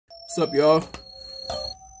What's up, y'all?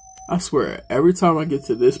 I swear, every time I get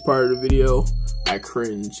to this part of the video, I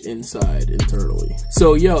cringe inside internally.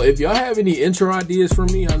 So, yo, if y'all have any intro ideas for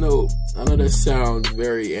me, I know that sounds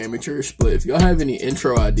very amateurish, but if y'all have any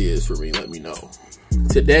intro ideas for me, let me know.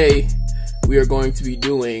 Today, we are going to be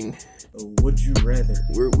doing Would You Rather.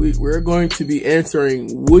 We're going to be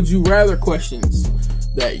answering Would You Rather questions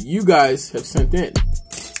that you guys have sent in.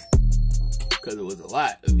 Because it was a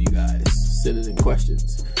lot of you guys sending in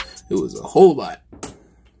questions. It was a whole lot.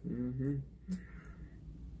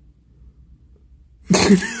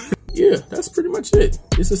 Yeah, that's pretty much it.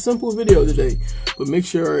 It's a simple video today, but make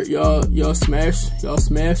sure y'all smash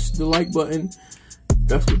the like button.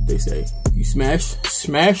 That's what they say. You smash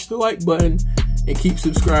the like button and keep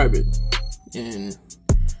subscribing. And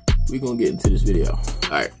we're gonna get into this video.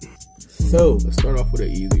 All right. So Let's start off with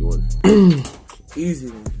an easy one. easy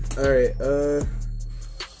one. All right.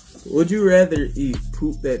 Would you rather eat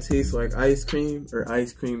poop that tastes like ice cream or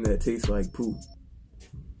ice cream that tastes like poop?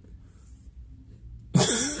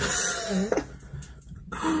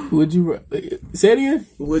 Would you say it again?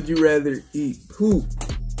 Would you rather eat poop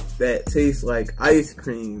that tastes like ice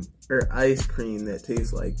cream or ice cream that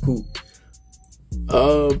tastes like poop?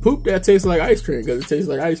 Poop that tastes like ice cream because it tastes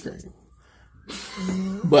like ice cream.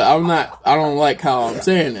 But I don't like how I'm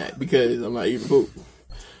saying that because I'm not eating poop.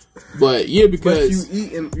 But yeah, because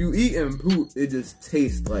you eating poop, it just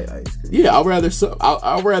tastes like ice cream. Yeah, I'd rather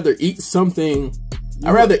eat something.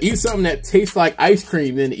 I'd rather eat something that tastes like ice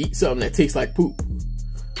cream than eat something that tastes like poop.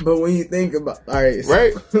 But when you think about, alright, so,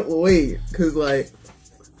 right? Wait, cause like,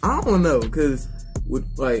 I don't know, cause would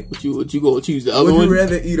you go choose the other one? Would you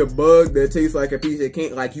rather eat a bug that tastes like a piece of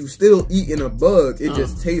candy? Like you still eating a bug, it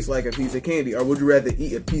just tastes like a piece of candy. Or would you rather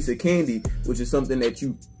eat a piece of candy, which is something that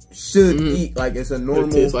you should eat, like it's a normal.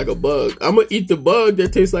 It tastes like a bug. I'm gonna eat the bug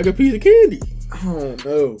that tastes like a piece of candy. I don't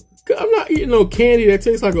know. I'm not eating no candy that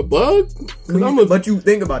tastes like a bug. But you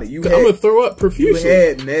think about it. I'm gonna throw up profusely. You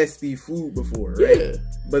had nasty food before, right? Yeah.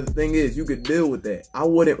 But the thing is, you could deal with that. I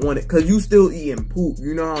wouldn't want it because you still eating poop.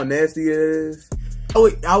 You know how nasty it is.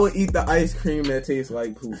 I would eat the ice cream that tastes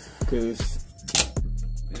like poop. Cause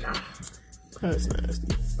that's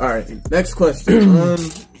nasty. All right, next question.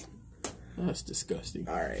 That's disgusting.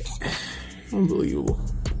 All right, unbelievable.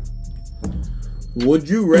 Would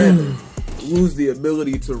you rather lose the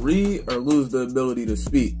ability to read or lose the ability to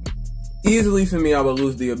speak? Easily for me, I would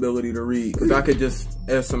lose the ability to read because I could just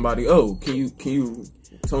ask somebody, "Oh, can you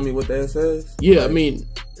tell me what that says?" Yeah, I mean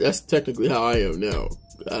that's technically how I am now.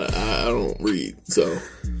 I don't read, so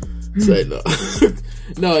say no.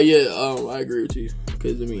 No, yeah, I agree with you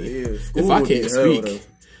because I mean, if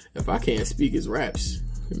I can't speak, it's raps.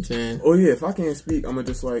 You know what I'm saying? Oh yeah, if I can't speak, I'm gonna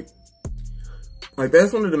just like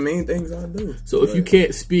that's one of the main things I do. So if you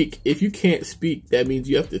can't speak, that means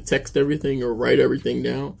you have to text everything or write everything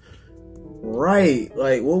down. Right.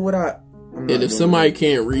 Like, what would I... And if somebody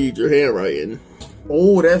can't read your handwriting...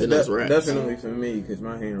 Oh, that's definitely for me, because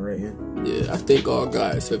my handwriting... Yeah, I think all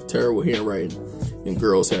guys have terrible handwriting, and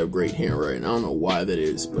girls have great handwriting. I don't know why that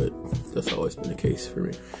is, but that's always been the case for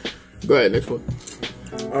me. Go ahead, next one.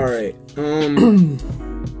 Alright.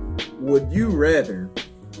 Would you rather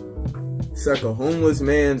suck a homeless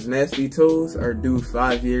man's nasty toes or do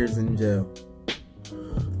 5 years in jail?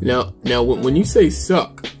 Now, when you say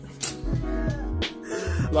suck...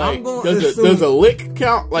 Like, does a lick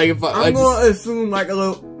count? Like, if I'm gonna assume like a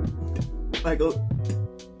little,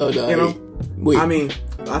 oh, no, you know. Wait. I mean,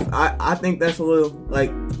 I think that's a little like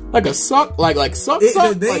a suck, like suck. They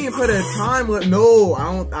like, didn't put a time limit. No,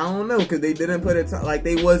 I don't know because they didn't put a time. Like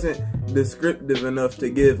they wasn't descriptive enough to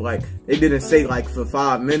give. Like they didn't say like for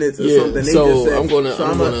 5 minutes or something. They just said,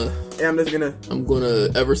 I'm gonna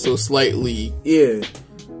ever so slightly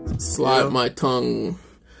slide my tongue.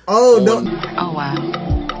 Oh no! Oh wow!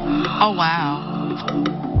 Oh wow!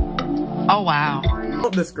 Oh wow!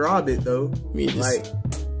 Don't describe it though. I mean, like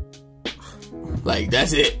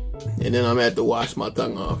that's it, and then I'm gonna have to wash my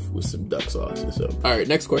tongue off with some duck sauce or something. All right,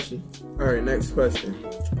 next question.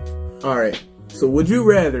 All right. So, would you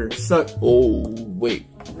rather suck? Oh wait,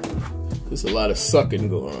 there's a lot of sucking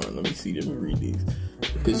going on. Let me see. Let me read these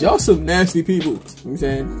because y'all some nasty people. You know what I'm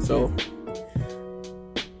saying so.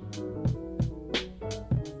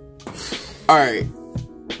 Alright.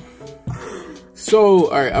 So,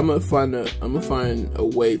 alright, I'm gonna find a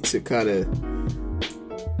way to kind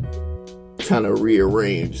of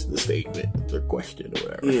rearrange the statement or question or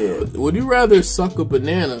whatever. Yeah. Would you rather suck a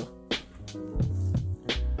banana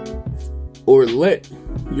or let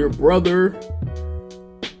your brother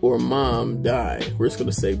or mom die? We're just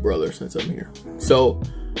gonna say brother since I'm here. So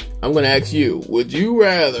I'm gonna ask you. Would you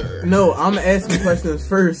rather? No, I'm asking questions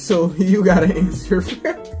first, so you gotta answer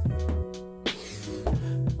first.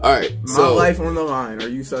 All right. My life on the line. Are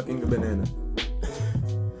you sucking a banana?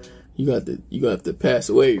 You got to pass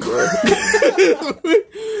away, bro. You're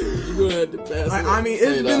gonna have to pass away. I mean,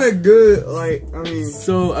 it's been a good,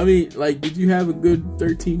 did you have a good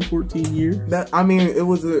 13, 14 years? It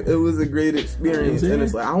was a great experience, and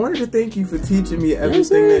it's like, I wanted to thank you for teaching me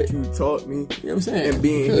everything that you taught me. You know what I'm saying? And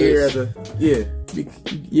being here as you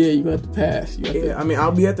got to pass.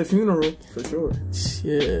 I'll be at the funeral for sure.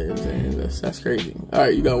 Yeah, you know what I'm saying? That's crazy. All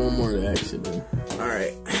right, you got one more to ask you then. All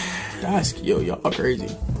right. Y'all crazy.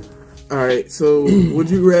 All right, so would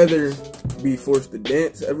you rather be forced to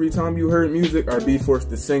dance every time you heard music, or be forced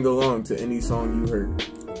to sing along to any song you heard?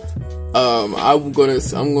 I'm gonna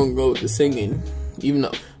go with the singing, even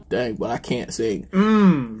though, dang, but I can't sing.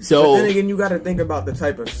 So, but then again, you got to think about the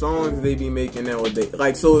type of songs they be making nowadays.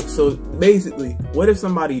 Like, so basically, what if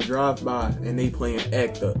somebody drives by and they playing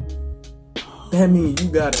Act Up? That means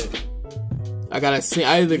you gotta. I gotta sing.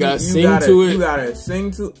 I either gotta sing to it. You gotta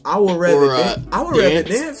sing to. I would rather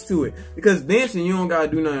dance to it, because dancing, you don't gotta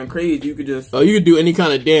do nothing crazy. You could just. Oh, you could do any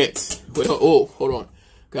kind of dance. Wait, hold on,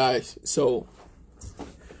 guys. So,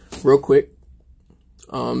 real quick,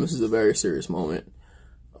 this is a very serious moment.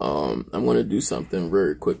 I'm gonna do something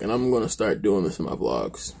very quick, and I'm gonna start doing this in my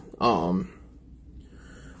vlogs. Hold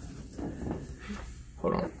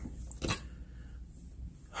on.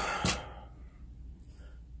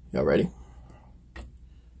 Y'all ready?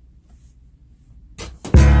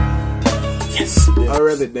 Yes. I'd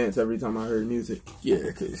rather dance every time I heard music.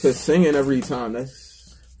 Yeah, cause singing every time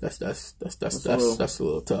that's a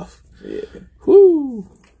little tough. Yeah. Whoo.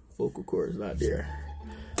 Vocal cords not there.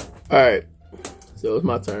 All right. So it's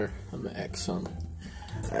my turn. I'm gonna ask something.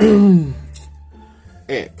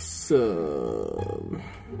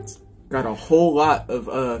 Got a whole lot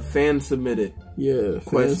of fan submitted. Yeah,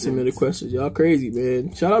 fan submitted questions. Y'all crazy,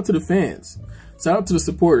 man. Shout out to the fans. Shout out to the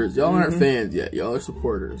supporters. Y'all aren't fans yet. Y'all are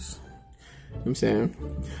supporters. You know what I'm saying?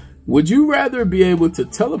 Would you rather be able to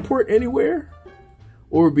teleport anywhere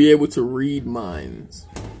or be able to read minds?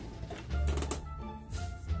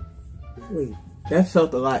 Wait, that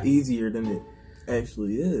felt a lot easier than it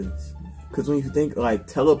actually is. Because when you think, like,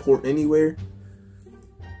 teleport anywhere,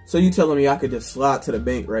 so you telling me I could just slide to the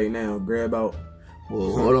bank right now, grab out?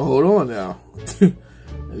 Well, hold on now.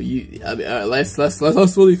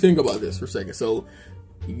 Let's really think about this for a second. So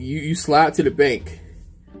you slide to the bank,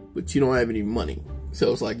 but you don't have any money.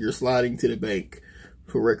 So it's like you're sliding to the bank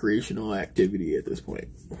for recreational activity at this point.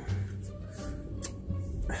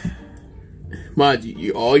 Mind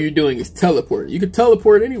you, all you're doing is teleport. You could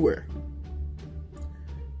teleport anywhere. You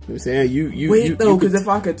know what I'm saying? Wait, because if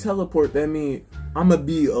I could teleport, that means I'm going to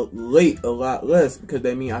be late a lot less, because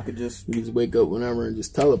that means I could just... You just wake up whenever and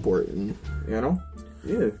just teleport. And, you know?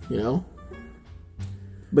 Yeah. You know?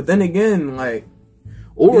 But then again, like...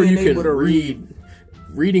 Or you can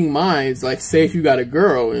reading minds, like, say if you got a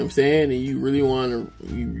girl, you know what I'm saying, and you really want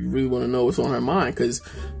to know what's on her mind, because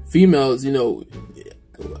females, you know...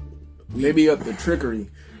 They be up to trickery.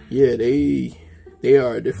 Yeah, they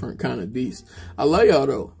are a different kind of beast. I love y'all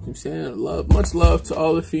though. You know what I'm saying? Much love to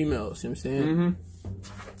all the females. You know what I'm saying? You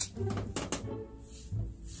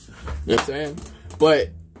know what I'm saying? But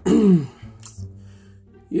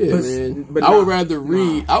yeah, man. But I would rather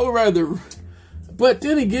read. I would rather. But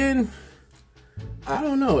then again, I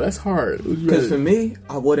don't know. That's hard. Because for me,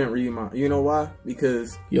 I wouldn't read mine. You know why?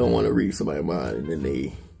 Because you don't want to read somebody's mind, and then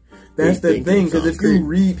they. That's the thing, because if you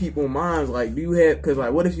read people's minds, like, do you have, because,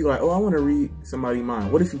 like, what if you, like, oh, I want to read somebody's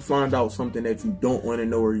mind? What if you find out something that you don't want to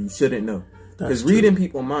know or you shouldn't know? Because reading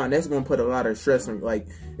people's mind, that's going to put a lot of stress on, like,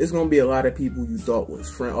 it's going to be a lot of people you thought was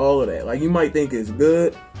friend, all of that. Like, you might think it's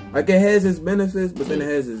good. Like, it has its benefits, but then it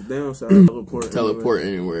has its downside. Teleport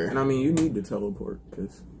anywhere. And, I mean, you need to teleport,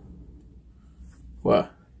 because. Why?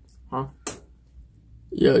 Huh?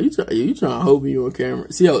 Yo, you trying to hold me on camera.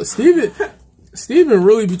 See, yo, Steven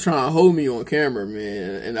really be trying to hold me on camera,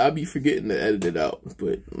 man, and I be forgetting to edit it out.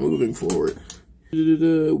 But moving forward,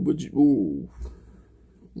 would you? Ooh,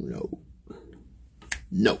 no.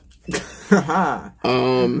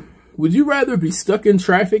 Would you rather be stuck in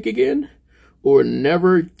traffic again, or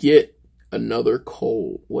never get another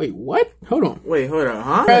cold? Wait, what? Hold on.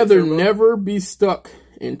 Huh? Rather never be stuck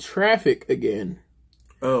in traffic again.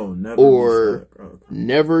 Oh, never. Or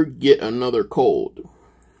never get another cold.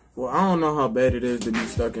 Well, I don't know how bad it is to be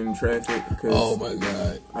stuck in traffic, because oh my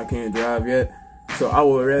god, I can't drive yet. So I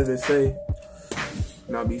would rather say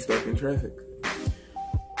not be stuck in traffic.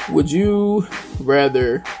 Would you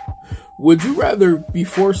rather be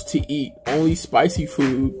forced to eat only spicy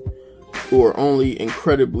food or only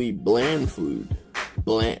incredibly bland food?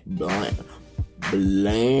 Bland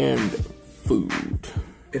food.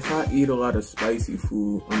 If I eat a lot of spicy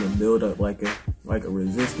food, I'm gonna build up like a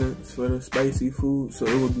resistance for the spicy food. So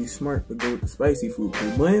it would be smart to go with the spicy food.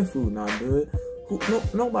 Cause bland food not good.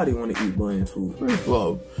 Nobody want to eat bland food. First of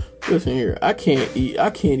all, listen here. I can't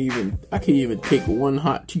even take one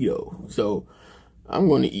hot Cheeto. So I'm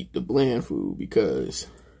going to eat the bland food because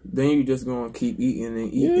then you just gonna keep eating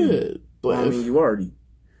and eating. Yeah, but I mean, you already.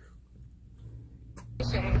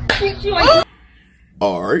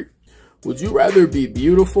 All right. Would you rather be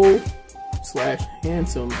beautiful /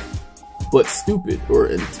 handsome but stupid, or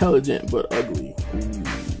intelligent but ugly? Ooh,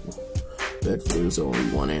 there's only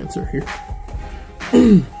one answer here.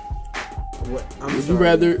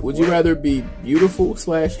 Would you rather be beautiful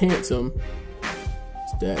 / handsome?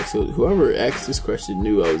 So whoever asked this question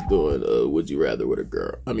knew I was doing would you rather with a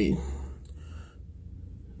girl. I mean,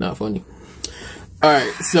 not funny. All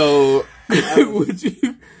right, so would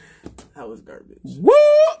you? That was garbage.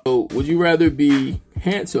 What? So, would you rather be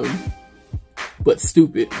handsome but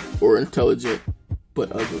stupid, or intelligent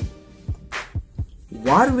but ugly?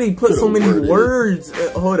 Why do they put so many words?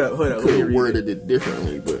 Hold up. Could have worded it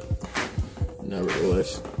differently, but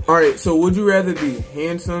nevertheless. All right. So, would you rather be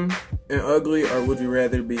handsome and ugly, or would you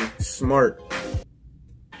rather be smart?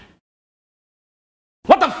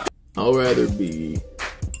 What the? I'll rather be.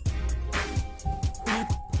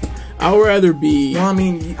 Well, I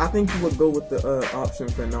mean, I think you would go with the option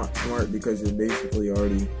for not smart because you're basically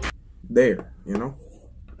already there, you know?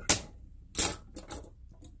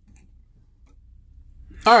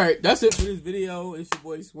 Alright, that's it for this video. It's your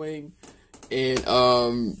boy Swing. And,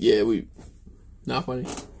 yeah, not funny.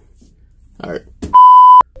 Alright.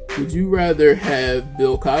 Would you rather have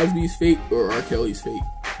Bill Cosby's fate or R. Kelly's fate?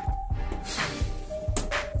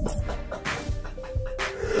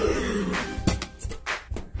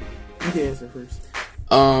 You can answer first.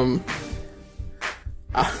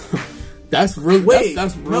 That's really. Wait,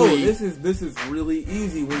 that's really. No, this is really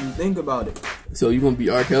easy when you think about it. So you gonna be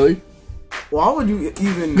R. Kelly? Why would you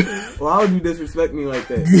disrespect me like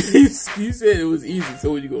that? You said it was easy.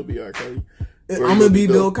 So would you gonna be R. Kelly? I'm gonna be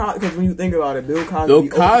Bill Cosby, because when you think about it, Bill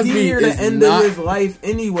Cosby he near the end of his life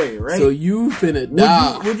anyway, right? So you finna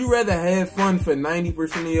die. Would you rather have fun for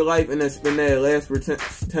 90% of your life and then spend that last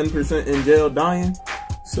 10% in jail dying?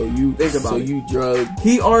 So you think about it. So you drug.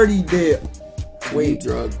 He already did. Wait,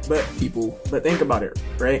 drug, but people. But think about it,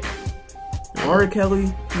 right? R.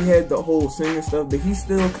 Kelly, he had the whole singing stuff, but he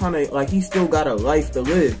still kind of like he still got a life to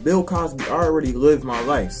live. Bill Cosby already lived my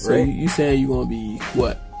life, right? So you saying you gonna be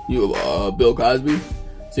what? You Bill Cosby?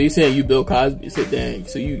 So you saying you Bill Cosby? So dang.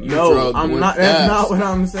 So you no, drug. I'm not. That's not what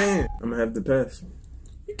I'm saying. I'm gonna have to pass.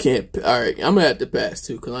 You can't. All right, I'm gonna have to pass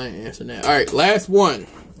too because I ain't answering that. All right, last one.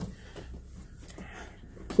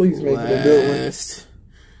 Please make it a good one.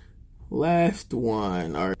 Last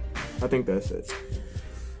one. All right. I think that's it.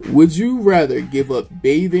 Would you rather give up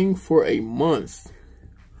bathing for a month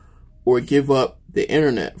or give up the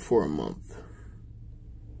internet for a month?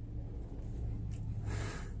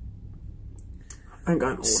 I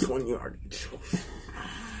got no which one you already chose.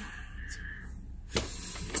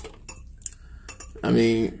 I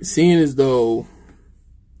mean, seeing as though,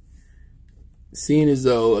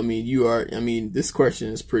 I mean, this question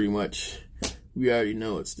is pretty much, we already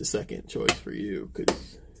know it's the second choice for you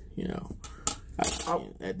because, you know,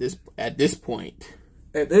 at this point,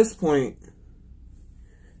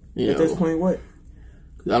 what?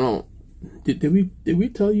 I don't. Did we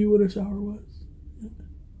tell you what a shower was?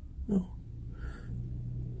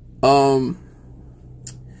 No.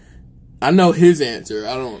 I know his answer.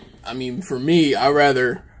 I mean, for me, I'd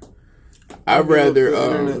rather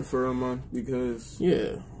internet for a month because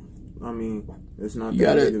I mean, it's not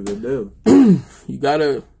that big of a deal. You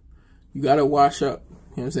gotta wash up.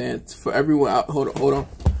 You know what I'm saying? It's for everyone. Hold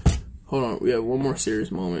on. We have one more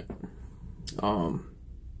serious moment.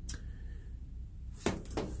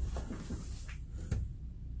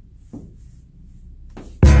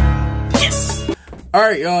 Yes. All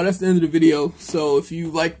right, y'all. That's the end of the video. So if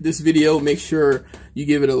you like this video, make sure you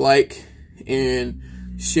give it a like and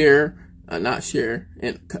share. Not share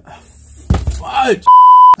and fudge.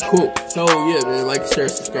 Cool. So yeah, man. Like, share,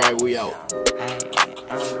 subscribe. We out.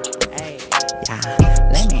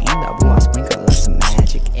 Let me end up, boy, sprinkle some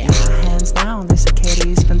magic. Yeah, hands down, this a case.